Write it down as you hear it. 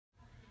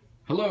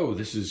Hello,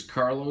 this is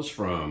Carlos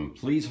from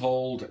Please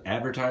Hold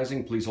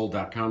Advertising,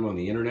 pleasehold.com on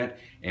the internet,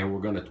 and we're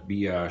going to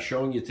be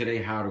showing you today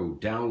how to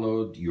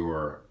download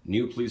your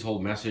new Please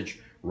Hold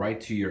message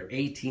right to your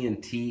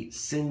AT&T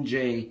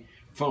Syn-j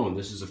phone.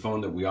 This is a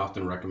phone that we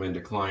often recommend to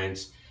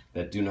clients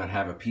that do not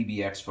have a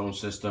PBX phone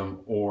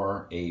system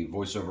or a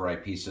voice over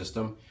IP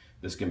system.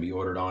 This can be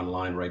ordered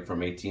online right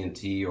from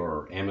AT&T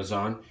or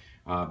Amazon.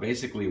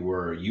 Basically,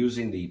 we're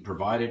using the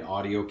provided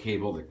audio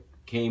cable that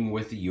came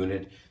with the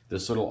unit,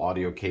 this little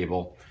audio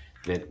cable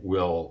that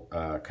will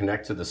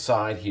connect to the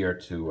side here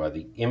to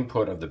the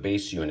input of the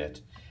base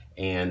unit,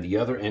 and the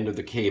other end of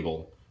the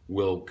cable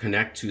will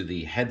connect to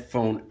the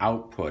headphone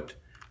output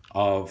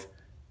of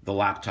the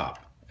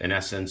laptop. In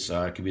essence,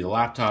 it could be the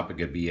laptop, it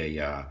could be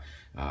a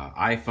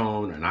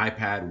iPhone, an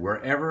iPad,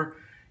 wherever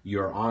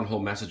your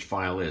on-hold message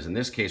file is. In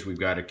this case, we've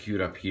got it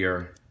queued up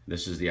here.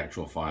 This is the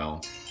actual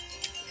file.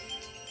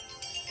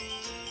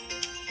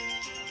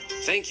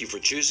 Thank you for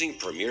choosing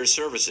Premier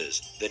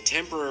Services, the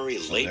temporary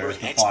labor There's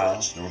the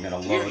experts. file, and we're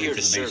going to We're load here it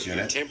to to the base serve your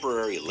unit.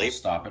 temporary We'll labor.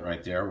 stop it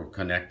right there. We'll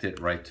connect it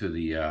right to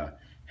the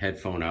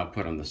headphone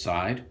output on the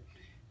side.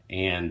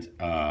 And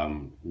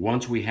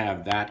once we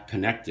have that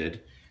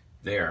connected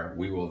there,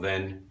 we will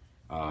then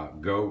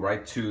go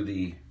right to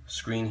the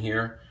screen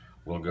here.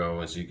 We'll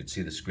go, as you can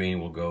see the screen,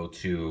 we'll go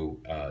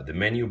to the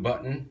menu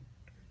button.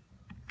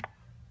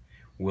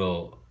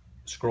 We'll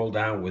scroll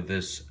down with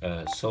this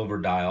silver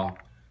dial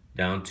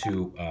down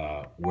to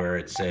where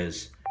it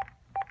says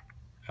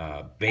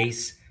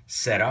base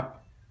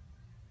setup.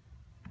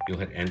 You'll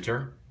hit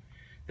enter.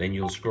 Then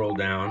you'll scroll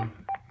down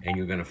and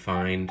you're going to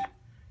find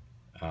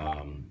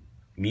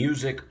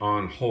music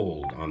on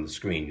hold on the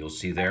screen. You'll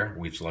see there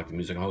we've selected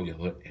music on hold.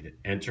 You'll hit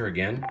enter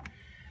again,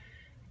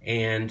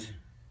 and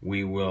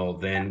we will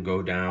then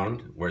go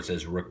down where it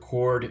says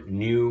record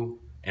new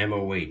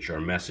MOH or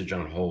message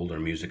on hold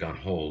or music on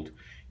hold.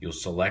 You'll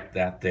select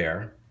that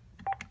there,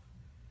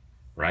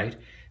 right?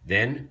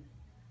 Then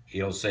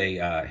it'll say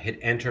hit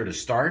enter to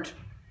start,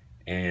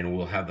 and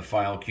we'll have the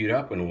file queued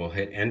up, and we'll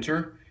hit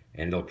enter,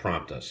 and it'll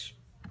prompt us.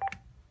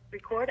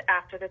 Record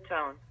after the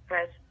tone.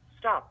 Press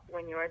stop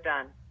when you are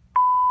done.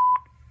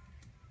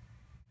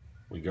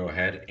 We go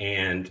ahead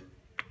and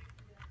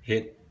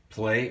hit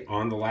play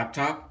on the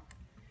laptop,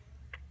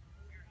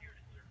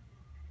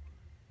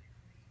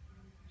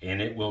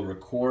 and it will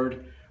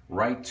record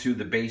right to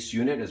the base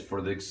unit. As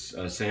for this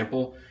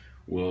sample,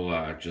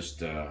 we'll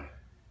just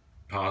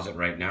pause it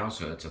right now,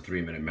 so it's a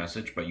 3-minute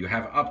message, but you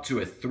have up to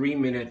a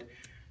 3-minute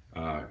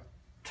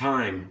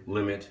time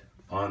limit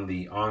on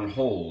the on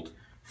hold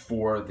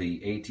for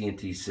the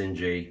AT&T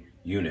Syn-j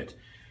unit.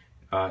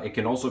 It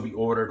can also be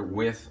ordered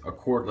with a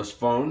cordless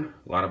phone.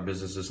 A lot of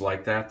businesses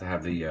like that, to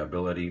have the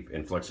ability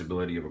and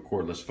flexibility of a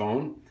cordless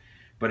phone.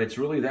 But it's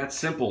really that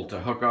simple to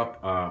hook up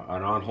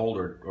an on-hold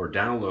or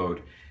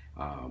download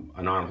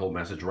an on-hold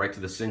message right to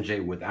the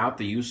Syn-j without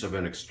the use of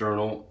an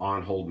external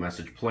on-hold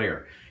message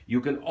player. You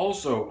can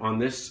also, on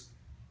this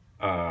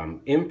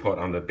input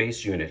on the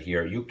base unit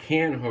here, you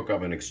can hook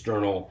up an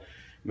external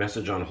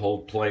message on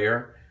hold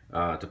player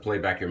to play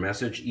back your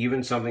message.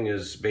 Even something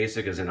as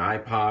basic as an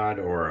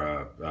iPod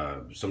or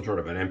some sort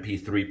of an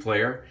MP3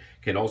 player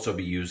can also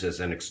be used as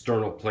an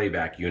external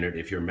playback unit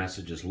if your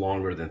message is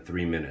longer than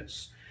 3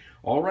 minutes.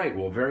 All right,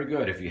 well, very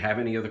good. If you have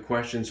any other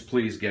questions,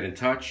 please get in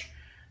touch.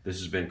 This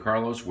has been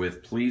Carlos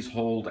with Please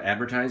Hold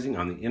Advertising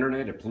on the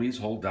internet at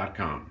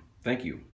pleasehold.com. Thank you.